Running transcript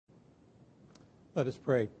Let us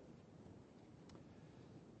pray.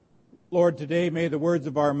 Lord, today may the words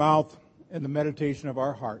of our mouth and the meditation of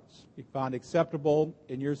our hearts be found acceptable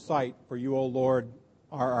in your sight, for you, O Lord,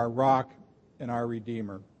 are our rock and our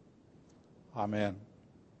Redeemer. Amen.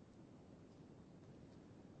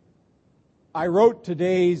 I wrote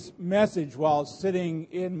today's message while sitting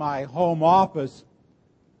in my home office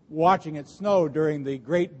watching it snow during the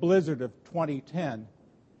great blizzard of 2010.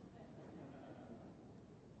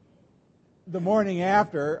 The morning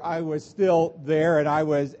after, I was still there and I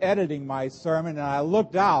was editing my sermon, and I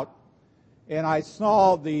looked out and I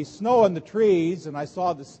saw the snow on the trees and I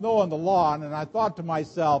saw the snow on the lawn, and I thought to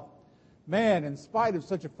myself, man, in spite of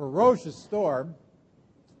such a ferocious storm,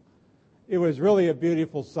 it was really a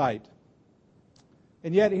beautiful sight.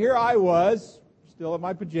 And yet here I was, still in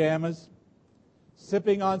my pajamas,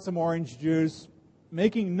 sipping on some orange juice,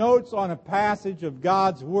 making notes on a passage of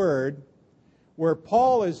God's Word where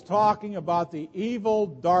Paul is talking about the evil,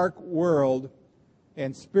 dark world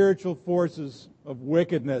and spiritual forces of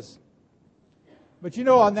wickedness. But you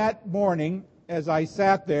know, on that morning, as I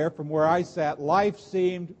sat there, from where I sat, life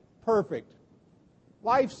seemed perfect.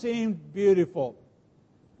 Life seemed beautiful.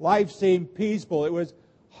 Life seemed peaceful. It was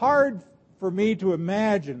hard for me to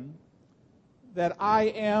imagine that I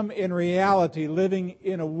am in reality living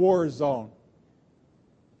in a war zone.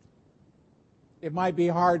 It might be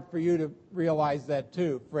hard for you to realize that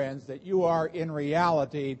too, friends, that you are in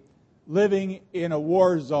reality living in a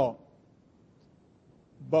war zone.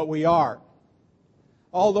 But we are.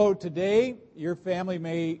 Although today your family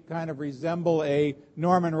may kind of resemble a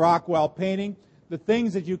Norman Rockwell painting, the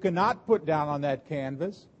things that you cannot put down on that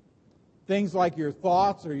canvas, things like your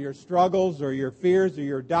thoughts or your struggles or your fears or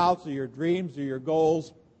your doubts or your dreams or your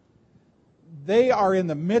goals, they are in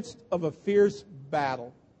the midst of a fierce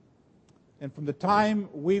battle. And from the time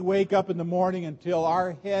we wake up in the morning until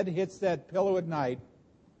our head hits that pillow at night,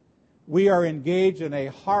 we are engaged in a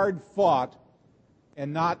hard-fought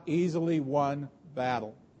and not easily won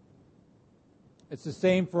battle. It's the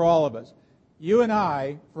same for all of us. You and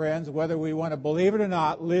I, friends, whether we want to believe it or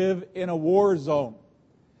not, live in a war zone.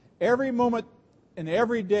 Every moment and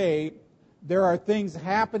every day, there are things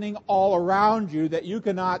happening all around you that you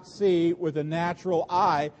cannot see with a natural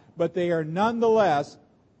eye, but they are nonetheless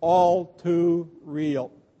all too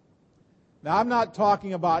real. Now, I'm not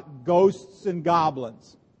talking about ghosts and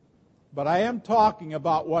goblins, but I am talking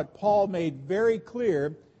about what Paul made very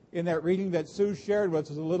clear in that reading that Sue shared with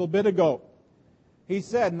us a little bit ago. He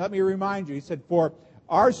said, and let me remind you, he said, "For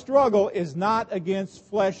our struggle is not against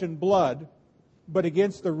flesh and blood, but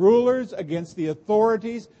against the rulers, against the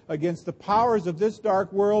authorities, against the powers of this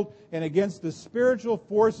dark world, and against the spiritual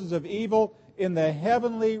forces of evil in the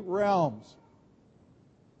heavenly realms."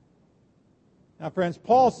 Now, friends,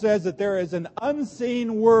 Paul says that there is an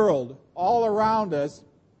unseen world all around us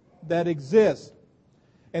that exists.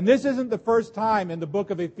 And this isn't the first time in the book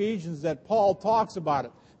of Ephesians that Paul talks about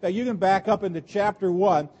it. Now, you can back up into chapter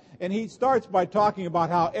 1, and he starts by talking about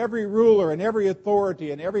how every ruler and every authority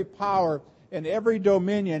and every power and every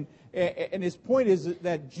dominion, and his point is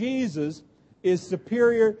that Jesus is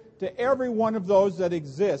superior to every one of those that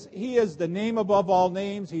exist. He is the name above all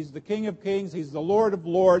names. He's the King of kings. He's the Lord of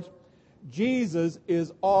lords. Jesus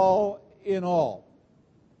is all in all.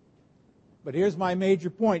 But here's my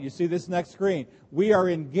major point. You see this next screen. We are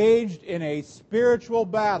engaged in a spiritual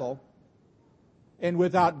battle, and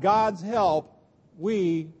without God's help,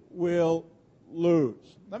 we will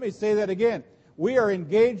lose. Let me say that again. We are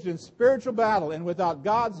engaged in spiritual battle, and without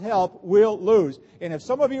God's help, we'll lose. And if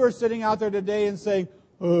some of you are sitting out there today and saying,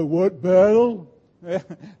 what battle?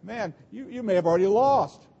 Man, you may have already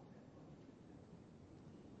lost.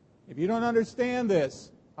 If you don't understand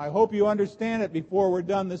this, I hope you understand it before we're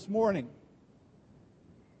done this morning.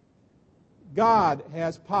 God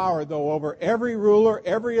has power, though, over every ruler,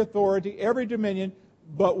 every authority, every dominion,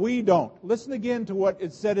 but we don't. Listen again to what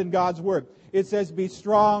it said in God's Word. It says, be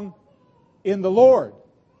strong in the Lord.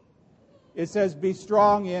 It says, be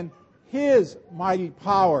strong in His mighty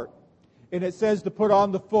power. And it says to put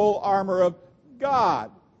on the full armor of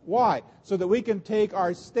God. Why? So that we can take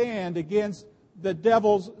our stand against the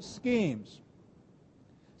devil's schemes.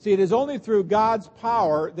 See, it is only through God's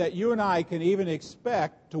power that you and I can even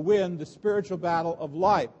expect to win the spiritual battle of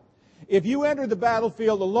life. If you enter the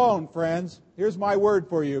battlefield alone, friends, here's my word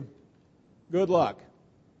for you. Good luck.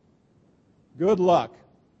 Good luck.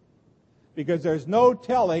 Because there's no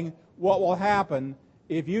telling what will happen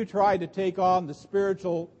if you try to take on the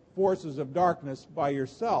spiritual forces of darkness by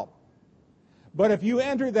yourself. But if you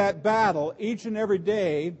enter that battle each and every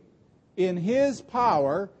day in His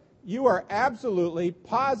power, you are absolutely,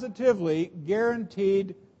 positively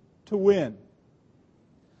guaranteed to win.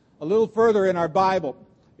 A little further in our Bible,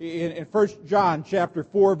 in 1 John chapter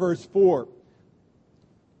 4, verse 4,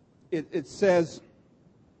 it says,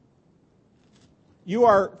 "You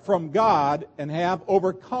are from God and have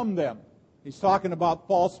overcome them." He's talking about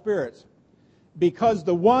false spirits. "Because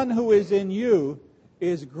the one who is in you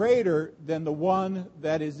is greater than the one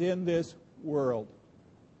that is in this world."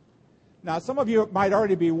 Now, some of you might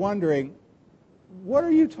already be wondering, what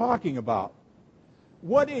are you talking about?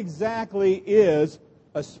 What exactly is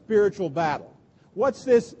a spiritual battle? What's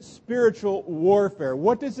this spiritual warfare?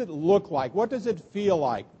 What does it look like? What does it feel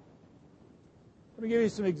like? Let me give you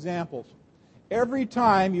some examples. Every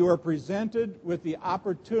time you are presented with the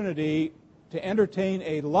opportunity to entertain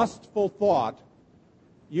a lustful thought,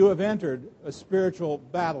 you have entered a spiritual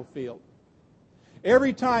battlefield.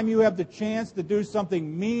 Every time you have the chance to do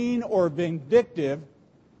something mean or vindictive,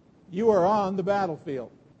 you are on the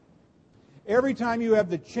battlefield. Every time you have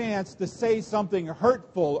the chance to say something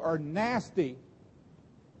hurtful or nasty,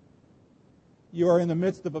 you are in the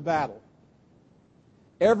midst of a battle.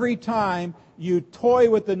 Every time you toy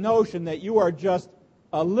with the notion that you are just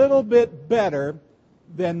a little bit better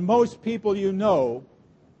than most people you know,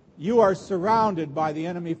 you are surrounded by the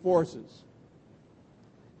enemy forces.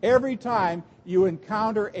 Every time you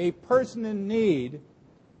encounter a person in need,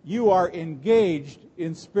 you are engaged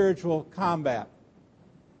in spiritual combat.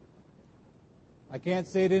 I can't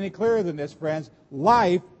say it any clearer than this, friends.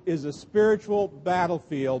 Life is a spiritual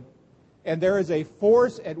battlefield, and there is a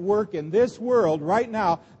force at work in this world right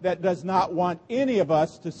now that does not want any of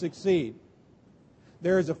us to succeed.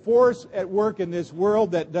 There is a force at work in this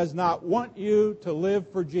world that does not want you to live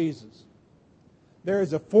for Jesus. There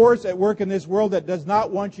is a force at work in this world that does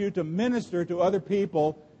not want you to minister to other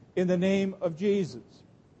people in the name of Jesus.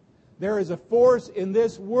 There is a force in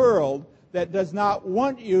this world that does not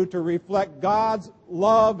want you to reflect God's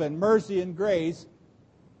love and mercy and grace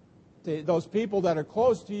to those people that are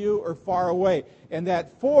close to you or far away. And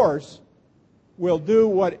that force will do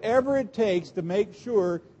whatever it takes to make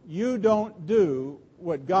sure you don't do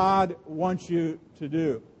what God wants you to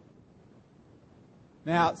do.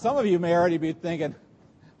 Now, some of you may already be thinking,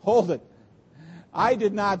 hold it, I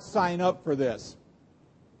did not sign up for this.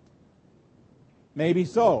 Maybe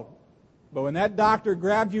so. But when that doctor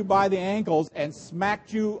grabbed you by the ankles and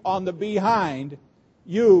smacked you on the behind,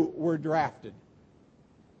 you were drafted.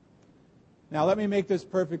 Now, let me make this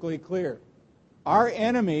perfectly clear. Our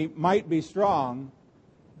enemy might be strong,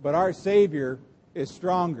 but our Savior is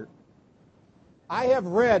stronger. I have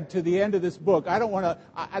read to the end of this book. I don't want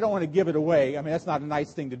to give it away. I mean, that's not a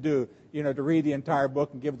nice thing to do, to read the entire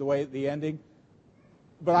book and give away the ending.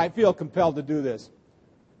 But I feel compelled to do this.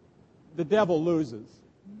 The devil loses.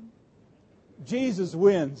 Jesus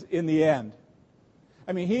wins in the end.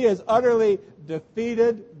 I mean, he is utterly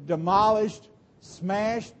defeated, demolished,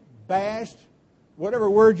 smashed, bashed, whatever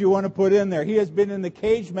word you want to put in there. He has been in the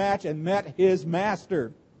cage match and met his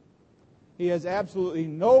master. He has absolutely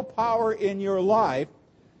no power in your life,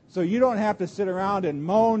 so you don't have to sit around and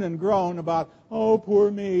moan and groan about, oh,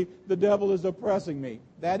 poor me, the devil is oppressing me.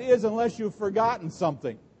 That is, unless you've forgotten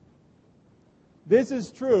something. This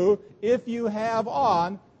is true if you have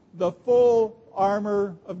on the full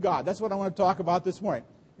armor of God. That's what I want to talk about this morning.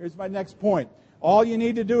 Here's my next point. All you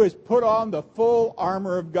need to do is put on the full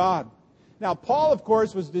armor of God. Now, Paul, of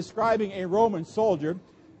course, was describing a Roman soldier.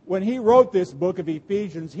 When he wrote this book of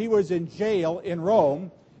Ephesians, he was in jail in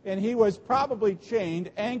Rome, and he was probably chained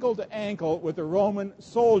ankle to ankle with a Roman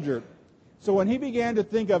soldier. So when he began to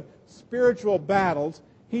think of spiritual battles,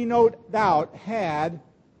 he no doubt had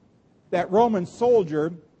that Roman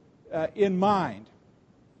soldier in mind.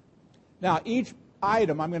 Now, each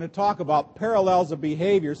item I'm going to talk about parallels a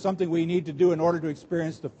behavior, something we need to do in order to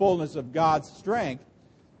experience the fullness of God's strength.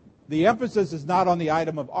 The emphasis is not on the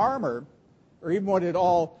item of armor, or even what it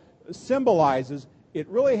all symbolizes. It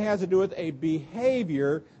really has to do with a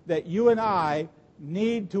behavior that you and I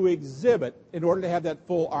need to exhibit in order to have that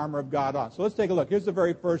full armor of God on. So let's take a look. Here's the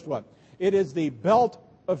very first one. It is the belt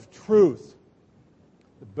of truth.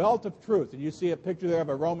 The belt of truth. And you see a picture there of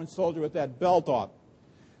a Roman soldier with that belt on.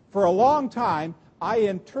 For a long time, I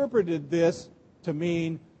interpreted this to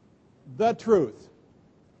mean the truth,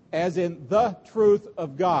 as in the truth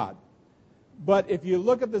of God. But if you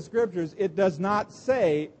look at the Scriptures, it does not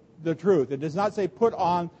say the truth. It does not say put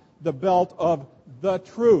on the belt of the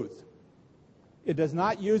truth. It does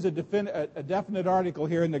not use a definite article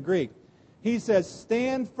here in the Greek. He says,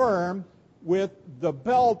 stand firm with the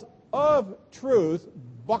belt of truth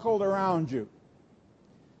buckled around you.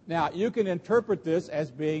 Now, you can interpret this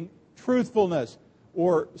as being truthfulness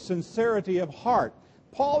or sincerity of heart.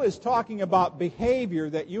 Paul is talking about behavior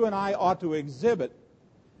that you and I ought to exhibit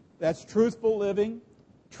That's truthful living,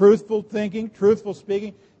 truthful thinking, truthful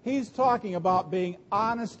speaking. He's talking about being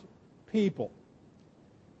honest people.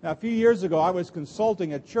 Now, a few years ago, I was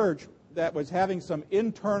consulting a church that was having some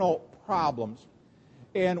internal problems.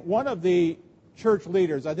 And one of the church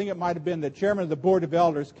leaders, I think it might have been the chairman of the board of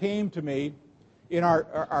elders, came to me in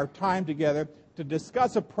our time together to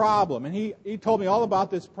discuss a problem. And he told me all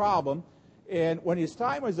about this problem. And when his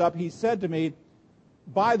time was up, he said to me,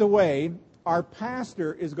 by the way, our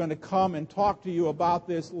pastor is going to come and talk to you about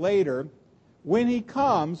this later. When he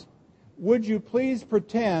comes, would you please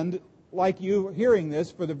pretend like you're hearing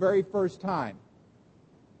this for the very first time?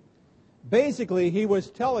 Basically, he was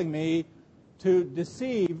telling me to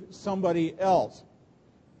deceive somebody else.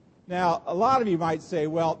 Now, a lot of you might say,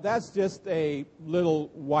 well, that's just a little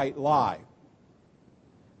white lie.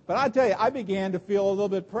 But I tell you, I began to feel a little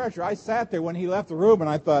bit of pressure. I sat there when he left the room and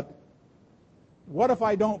I thought, what if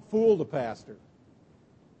I don't fool the pastor?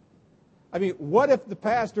 I mean, what if the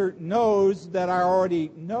pastor knows that I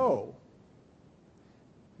already know?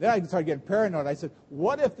 Then I started getting paranoid. I said,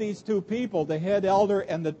 what if these two people, the head elder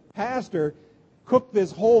and the pastor, cooked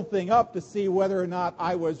this whole thing up to see whether or not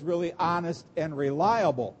I was really honest and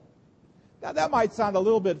reliable? Now, that might sound a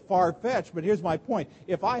little bit far-fetched, but here's my point.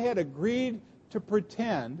 If I had agreed to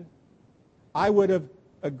pretend, I would have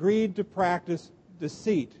agreed to practice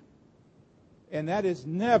deceit. And that is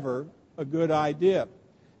never a good idea.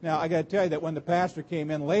 Now, I got to tell you that when the pastor came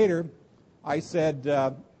in later, I said,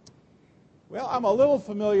 well, I'm a little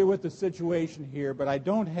familiar with the situation here, but I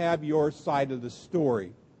don't have your side of the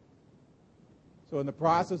story. So in the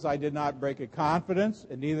process, I did not break a confidence,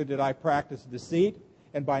 and neither did I practice deceit.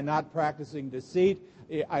 And by not practicing deceit,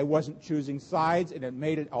 I wasn't choosing sides, and it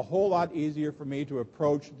made it a whole lot easier for me to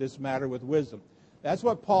approach this matter with wisdom. That's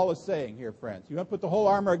what Paul is saying here, friends. You want to put the whole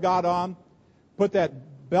armor of God on, put that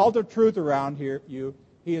belt of truth around you.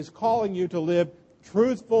 He is calling you to live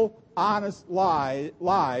truthful, honest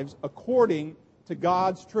lives according to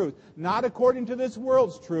God's truth. Not according to this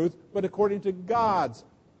world's truth, but according to God's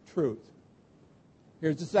truth.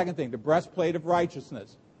 Here's the second thing, the breastplate of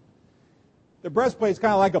righteousness. The breastplate is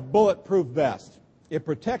kind of like a bulletproof vest. It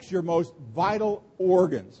protects your most vital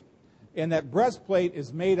organs. And that breastplate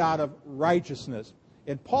is made out of righteousness.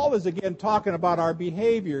 And Paul is again talking about our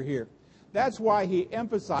behavior here. That's why he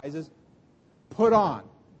emphasizes, put on.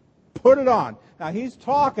 Put it on. Now, he's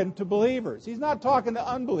talking to believers. He's not talking to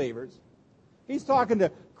unbelievers. He's talking to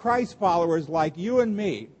Christ followers like you and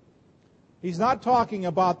me. He's not talking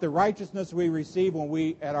about the righteousness we receive when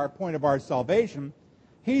we, at our point of our salvation.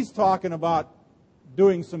 He's talking about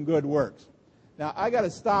doing some good works. Now, I got to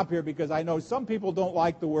stop here because I know some people don't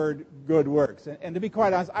like the word good works. And to be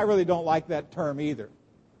quite honest, I really don't like that term either.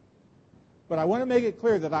 But I want to make it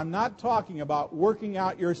clear that I'm not talking about working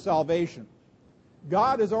out your salvation.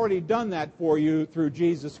 God has already done that for you through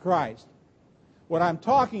Jesus Christ. What I'm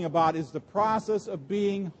talking about is the process of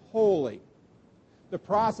being holy, the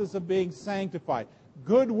process of being sanctified.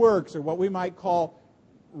 Good works, or what we might call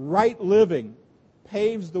right living,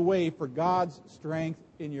 paves the way for God's strength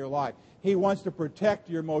in your life. He wants to protect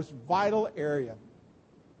your most vital area.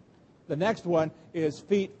 The next one is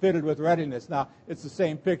feet fitted with readiness. Now, it's the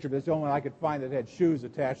same picture, but it's the only one I could find that had shoes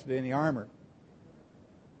attached to any armor.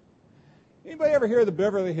 Anybody ever hear of the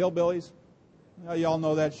Beverly Hillbillies? You all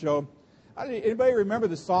know that show. Anybody remember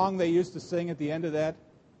the song they used to sing at the end of that?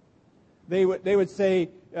 They would say,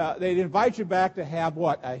 they'd invite you back to have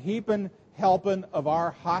what? A heapin' helpin' of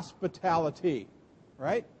our hospitality.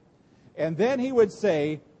 Right? And then he would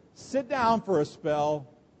say, sit down for a spell,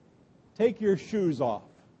 take your shoes off.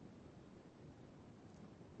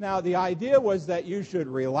 Now, the idea was that you should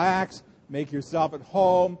relax, make yourself at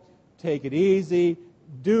home, take it easy,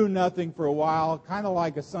 do nothing for a while, kind of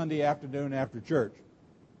like a Sunday afternoon after church.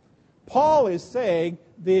 Paul is saying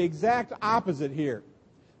the exact opposite here.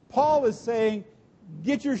 Paul is saying,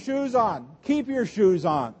 get your shoes on, keep your shoes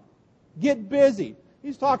on, get busy.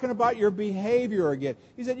 He's talking about your behavior again.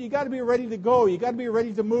 He said, you got to be ready to go, you got to be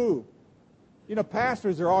ready to move. You know,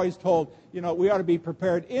 pastors are always told, we ought to be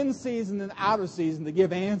prepared in season and out of season to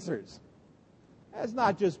give answers. That's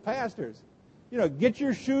not just pastors. Get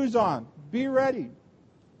your shoes on, be ready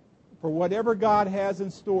for whatever God has in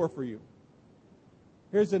store for you.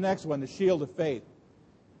 Here's the next one, the shield of faith.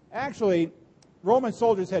 Actually, Roman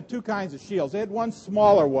soldiers had two kinds of shields. They had one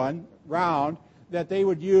smaller one, round, that they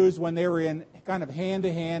would use when they were in kind of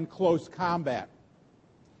hand-to-hand close combat.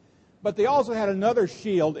 But they also had another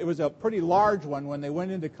shield. It was a pretty large one when they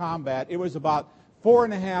went into combat. It was about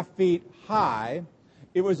 4.5 feet high.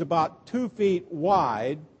 It was about 2 feet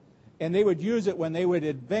wide. And they would use it when they would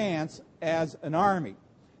advance as an army.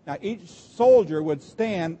 Now, each soldier would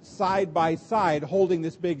stand side by side holding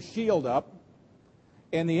this big shield up,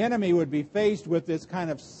 and the enemy would be faced with this kind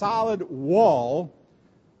of solid wall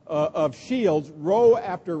of shields, row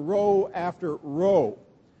after row after row.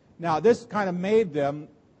 Now, this kind of made them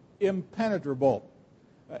impenetrable.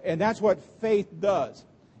 And that's what faith does.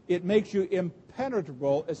 It makes you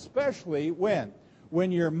impenetrable, especially when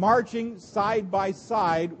you're marching side by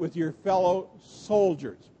side with your fellow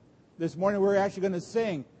soldiers. This morning we're actually going to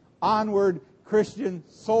sing, "Onward, Christian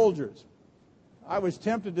Soldiers." I was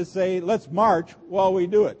tempted to say, let's march while we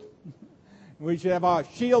do it. We should have our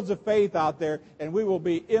shields of faith out there, and we will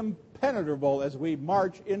be impenetrable as we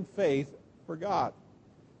march in faith for God.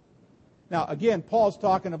 Now, again, Paul's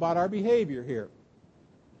talking about our behavior here.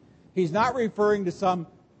 He's not referring to some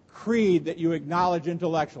creed that you acknowledge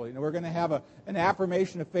intellectually. Now, we're going to have an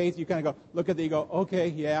affirmation of faith. You kind of go, look at it, you go, okay,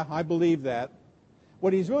 yeah, I believe that.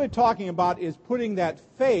 What he's really talking about is putting that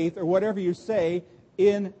faith, or whatever you say,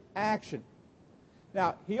 in action.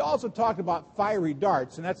 Now, he also talked about fiery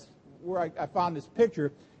darts, and that's where I found this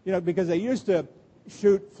picture, because they used to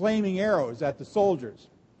shoot flaming arrows at the soldiers.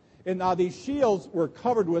 And now these shields were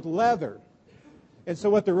covered with leather. And so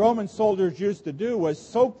what the Roman soldiers used to do was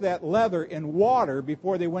soak that leather in water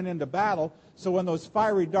before they went into battle, so when those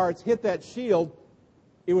fiery darts hit that shield,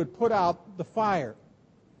 it would put out the fire.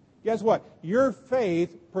 Guess what? Your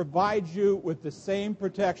faith provides you with the same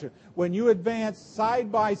protection. When you advance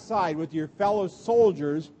side by side with your fellow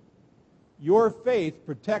soldiers, your faith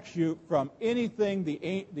protects you from anything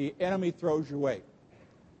the enemy throws your way.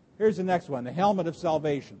 Here's the next one, the helmet of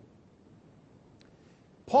salvation.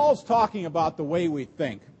 Paul's talking about the way we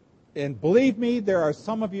think. And believe me, there are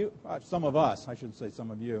some of you, some of us, I shouldn't say some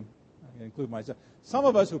of you, I can include myself, some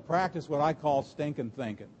of us who practice what I call stinking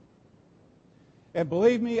thinking. And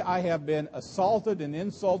believe me, I have been assaulted and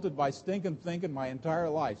insulted by stinking thinking my entire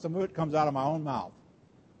life. Some of it comes out of my own mouth.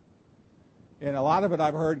 And a lot of it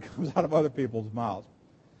I've heard comes out of other people's mouths.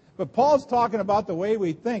 But Paul's talking about the way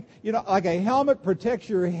we think. Like a helmet protects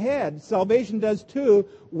your head, salvation does too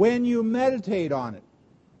when you meditate on it.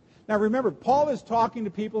 Now remember, Paul is talking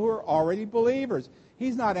to people who are already believers.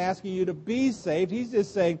 He's not asking you to be saved. He's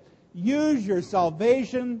just saying, use your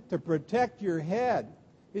salvation to protect your head.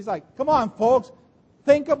 He's like, come on, folks,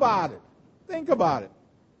 think about it. Think about it.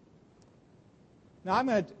 Now I'm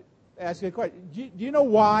going to ask you a question. Do you know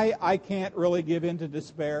why I can't really give in to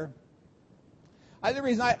despair? The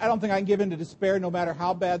reason I don't think I can give in to despair no matter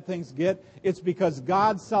how bad things get, it's because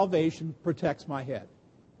God's salvation protects my head.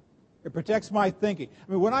 It protects my thinking.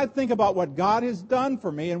 I mean, when I think about what God has done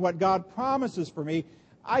for me and what God promises for me,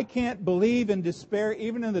 I can't believe in despair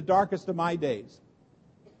even in the darkest of my days.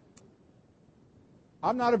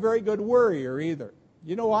 I'm not a very good worrier either.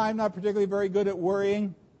 You know why I'm not particularly very good at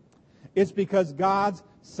worrying? It's because God's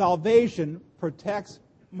salvation protects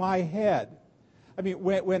my head. I mean,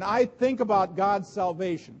 when I think about God's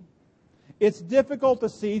salvation, it's difficult to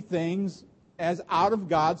see things as out of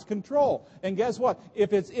God's control. And guess what?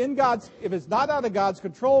 If it's not out of God's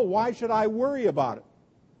control, why should I worry about it?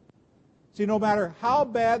 See, no matter how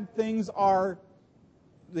bad things are,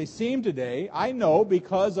 they seem today, I know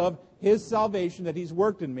because of His salvation that He's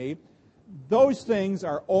worked in me, those things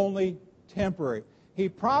are only temporary. He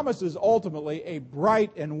promises ultimately a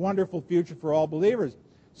bright and wonderful future for all believers.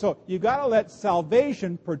 So you've got to let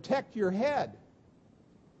salvation protect your head.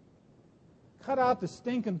 Cut out the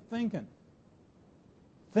stinking thinking.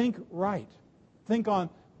 Think right. Think on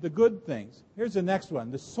the good things. Here's the next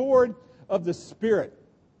one. The sword of the Spirit,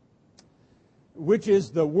 which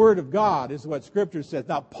is the Word of God, is what Scripture says.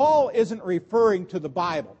 Now, Paul isn't referring to the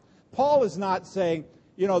Bible. Paul is not saying,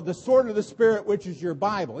 the sword of the Spirit, which is your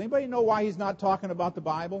Bible. Anybody know why he's not talking about the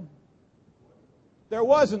Bible? There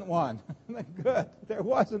wasn't one. Good. There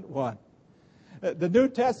wasn't one. The New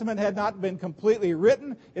Testament had not been completely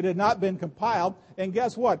written. It had not been compiled. And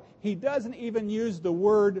guess what? He doesn't even use the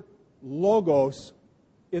word logos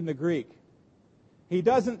in the Greek. He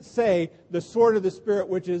doesn't say the sword of the Spirit,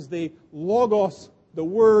 which is the logos, the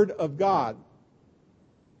Word of God.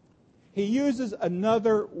 He uses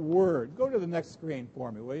another word. Go to the next screen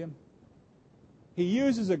for me, William. He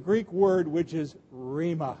uses a Greek word which is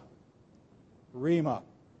rhema. Rhema.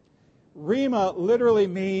 Rhema literally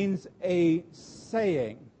means a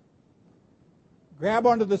saying. Grab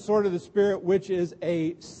onto the sword of the Spirit, which is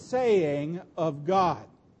a saying of God.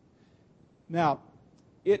 Now,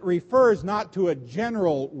 it refers not to a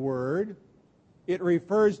general word. It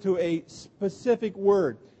refers to a specific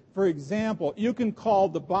word. For example, you can call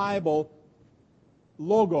the Bible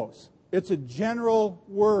logos. It's a general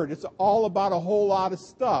word. It's all about a whole lot of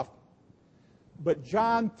stuff. But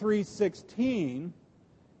John 3:16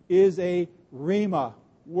 is a rhema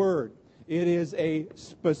word. It is a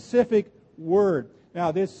specific word.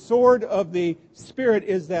 Now, this sword of the Spirit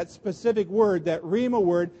is that specific word, that rhema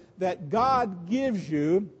word, that God gives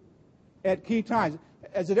you at key times.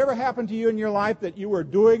 Has it ever happened to you in your life that you were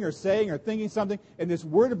doing or saying or thinking something and this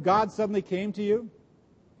word of God suddenly came to you?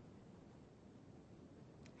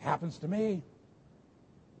 Happens to me.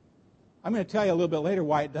 I'm going to tell you a little bit later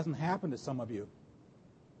why it doesn't happen to some of you.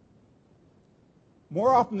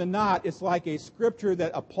 More often than not, it's like a scripture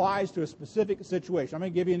that applies to a specific situation. I'm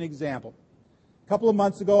going to give you an example. A couple of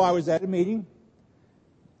months ago, I was at a meeting.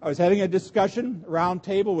 I was having a discussion, round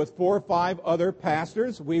table with 4 or 5 other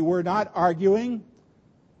pastors. We were not arguing.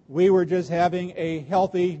 We were just having a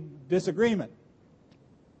healthy disagreement.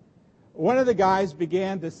 One of the guys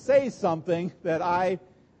began to say something that I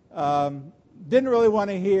didn't really want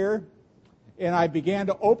to hear, and I began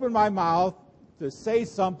to open my mouth to say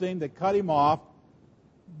something to cut him off.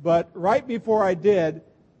 But right before I did,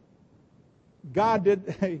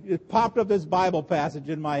 it popped up this Bible passage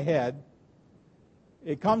in my head.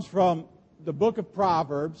 It comes from the book of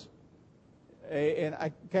Proverbs, and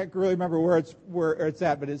I can't really remember where it's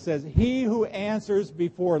at, but it says, "He who answers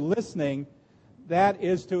before listening, that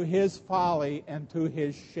is to his folly and to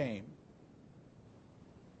his shame."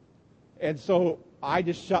 And so I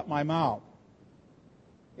just shut my mouth,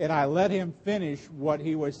 and I let him finish what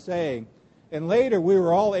he was saying. And later we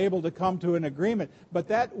were all able to come to an agreement. But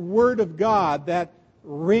that Word of God, that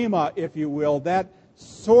rhema, if you will, that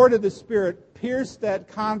sword of the Spirit, pierced that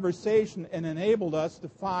conversation and enabled us to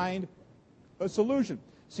find a solution.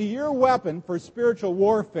 See, your weapon for spiritual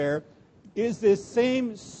warfare is this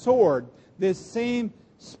same sword, this same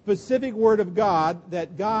specific Word of God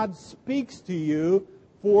that God speaks to you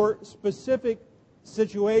for specific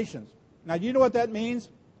situations. Now, do you know what that means?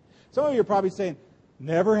 Some of you are probably saying,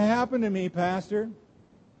 "Never happened to me, Pastor."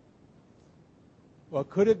 Well,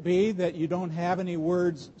 could it be that you don't have any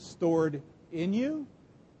words stored in you?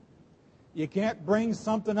 You can't bring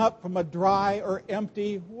something up from a dry or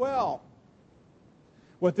empty well.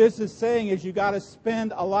 What this is saying is you got to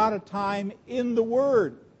spend a lot of time in the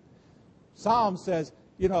Word. Psalm says,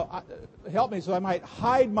 help me so I might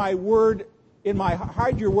hide your word in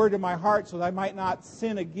my heart so that I might not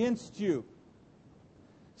sin against you.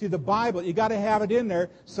 See, the Bible, you got to have it in there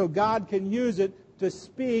so God can use it to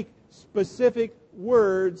speak specific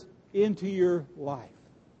words into your life.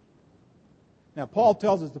 Now, Paul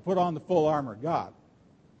tells us to put on the full armor of God.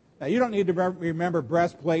 Now, you don't need to remember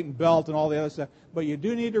breastplate and belt and all the other stuff, but you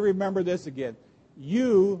do need to remember this again.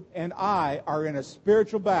 You and I are in a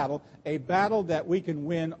spiritual battle, a battle that we can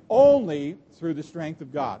win only through the strength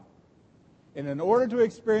of God. And in order to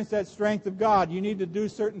experience that strength of God, you need to do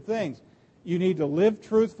certain things. You need to live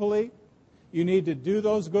truthfully. You need to do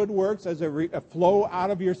those good works as a flow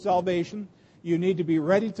out of your salvation. You need to be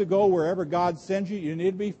ready to go wherever God sends you. You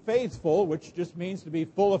need to be faithful, which just means to be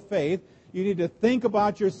full of faith. You need to think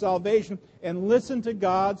about your salvation and listen to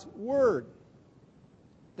God's Word.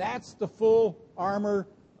 That's the full armor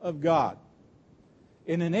of God.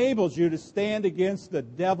 It enables you to stand against the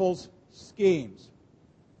devil's schemes.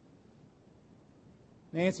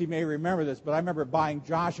 Nancy may remember this, but I remember buying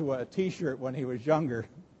Joshua a T-shirt when he was younger.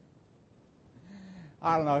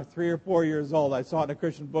 I don't know, 3 or 4 years old. I saw it in a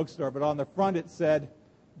Christian bookstore, but on the front it said,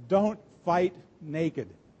 "Don't fight naked."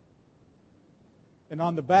 And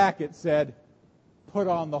on the back it said, "Put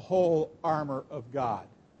on the whole armor of God."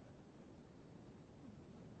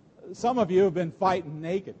 Some of you have been fighting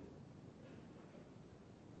naked.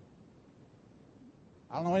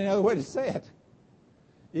 I don't know any other way to say it.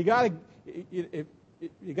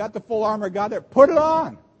 You got the full armor of God there. Put it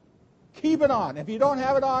on. Keep it on. If you don't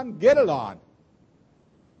have it on, get it on.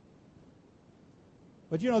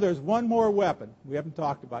 But there's one more weapon we haven't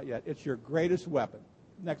talked about yet. It's your greatest weapon.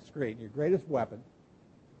 Next screen. Your greatest weapon.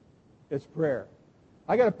 It's prayer.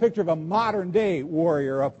 I got a picture of a modern day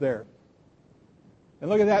warrior up there. And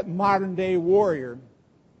look at that modern day warrior.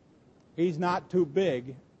 He's not too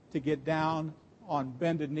big to get down on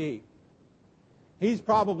bended knee. He's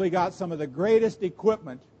probably got some of the greatest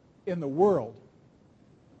equipment in the world.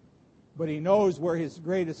 But he knows where his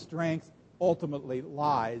greatest strength ultimately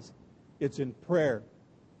lies. It's in prayer.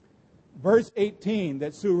 Verse 18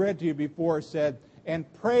 that Sue read to you before said,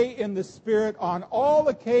 "And pray in the Spirit on all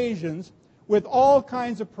occasions with all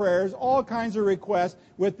kinds of prayers, all kinds of requests.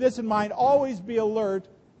 With this in mind, always be alert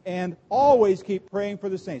and always keep praying for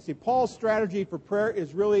the saints." See, Paul's strategy for prayer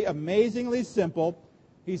is really amazingly simple.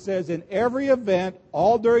 He says, in every event,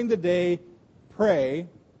 all during the day, pray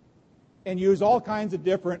and use all kinds of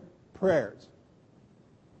different prayers.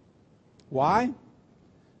 Why?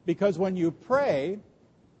 Because when you pray,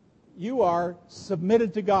 you are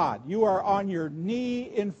submitted to God. You are on your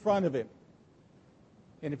knee in front of Him.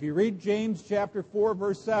 And if you read James chapter 4,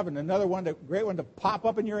 verse 7, another one, a great one to pop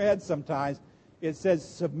up in your head sometimes, it says,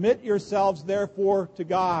 submit yourselves therefore to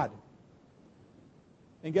God.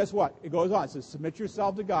 And guess what? It goes on. It says, submit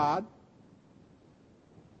yourself to God,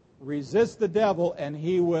 resist the devil, and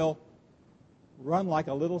he will run like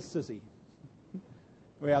a little sissy.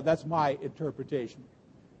 Well, that's my interpretation.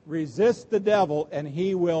 Resist the devil, and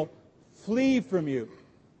he will flee from you.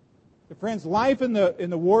 Friends, life in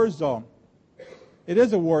the war zone, it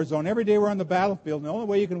is a war zone. Every day we're on the battlefield, and the only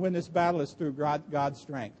way you can win this battle is through God's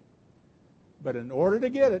strength. But in order to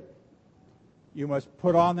get it, you must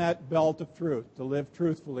put on that belt of truth to live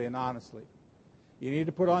truthfully and honestly. You need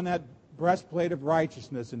to put on that breastplate of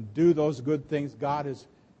righteousness and do those good things God has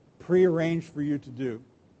prearranged for you to do.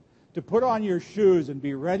 To put on your shoes and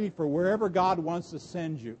be ready for wherever God wants to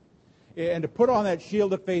send you. And to put on that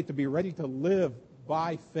shield of faith to be ready to live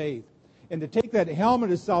by faith. And to take that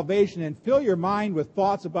helmet of salvation and fill your mind with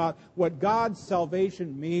thoughts about what God's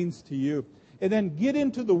salvation means to you. And then get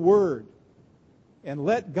into the Word and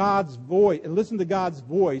let God's voice, and listen to God's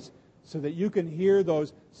voice so that you can hear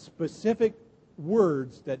those specific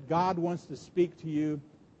words that God wants to speak to you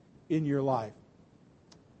in your life.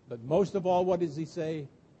 But most of all, what does He say?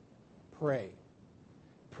 Pray.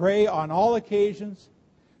 Pray on all occasions.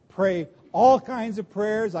 Pray all kinds of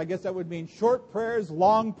prayers. I guess that would mean short prayers,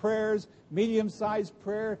 long prayers, medium-sized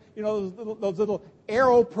prayer. You know, those little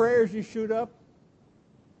arrow prayers you shoot up.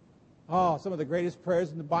 Oh, some of the greatest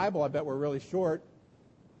prayers in the Bible, I bet, were really short.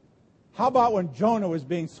 How about when Jonah was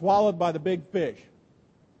being swallowed by the big fish?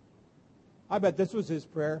 I bet this was his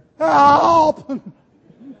prayer. Help!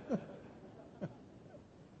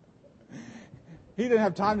 He didn't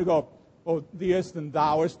have time to go, oh, theest and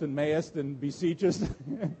thouest and mayest and beseechest.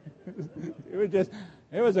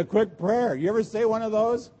 It was a quick prayer. You ever say one of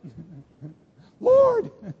those?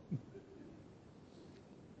 Lord!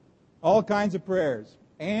 All kinds of prayers.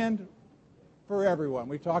 And for everyone.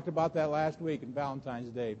 We talked about that last week in Valentine's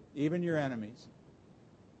Day. Even your enemies.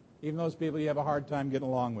 Even those people you have a hard time getting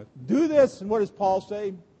along with. Do this, and what does Paul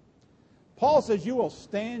say? Paul says you will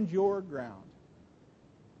stand your ground.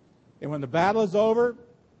 And when the battle is over,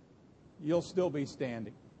 you'll still be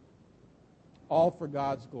standing. All for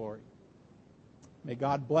God's glory. May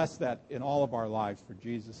God bless that in all of our lives for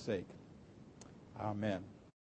Jesus' sake. Amen.